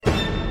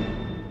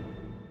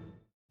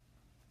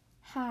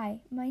Hi,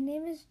 my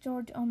name is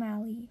George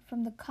O'Malley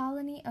from the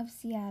colony of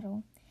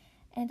Seattle,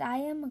 and I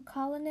am a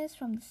colonist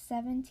from the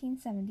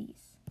 1770s.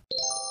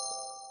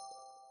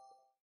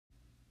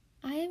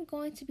 I am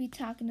going to be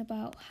talking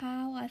about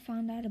how I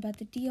found out about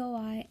the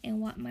DOI and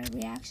what my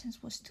reactions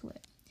was to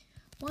it.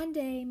 One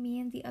day, me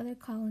and the other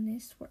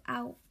colonists were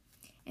out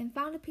and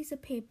found a piece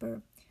of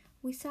paper.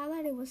 We saw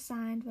that it was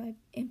signed by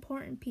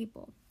important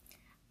people.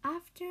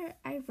 After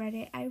I read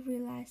it, I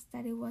realized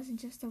that it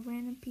wasn't just a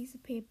random piece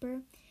of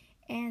paper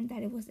and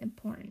that it was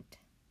important.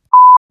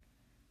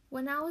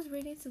 When I was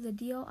reading through the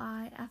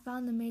DOI, I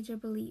found the major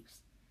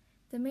beliefs.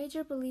 The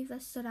major belief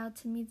that stood out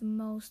to me the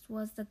most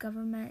was the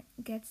government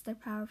gets their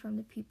power from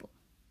the people.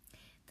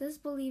 This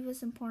belief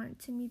is important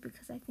to me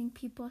because I think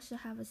people should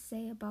have a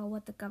say about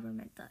what the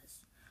government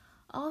does.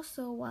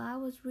 Also, while I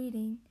was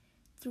reading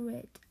through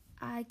it,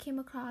 I came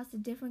across the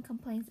different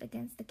complaints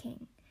against the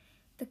king.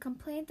 The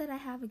complaint that I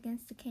have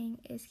against the king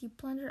is he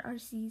plundered our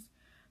seas,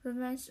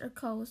 ravaged our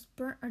coasts,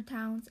 burnt our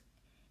towns,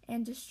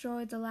 and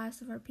destroyed the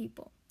lives of our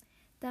people.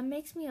 That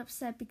makes me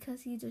upset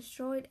because he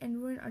destroyed and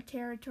ruined our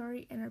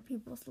territory and our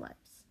people's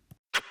lives.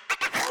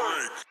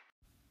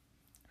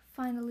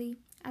 Finally,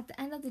 at the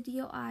end of the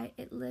DOI,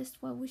 it lists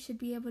what we should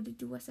be able to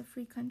do as a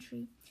free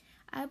country.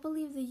 I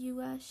believe the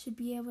U.S. should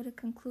be able to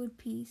conclude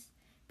peace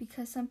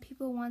because some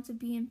people want to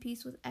be in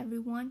peace with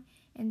everyone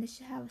and they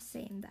should have a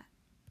say in that.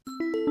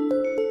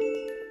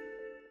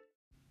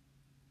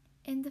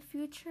 In the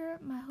future,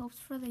 my hopes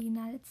for the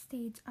United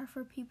States are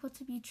for people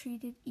to be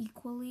treated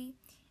equally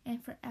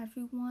and for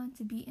everyone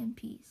to be in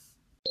peace.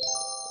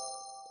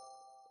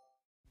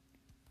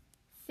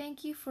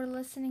 Thank you for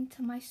listening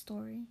to my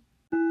story.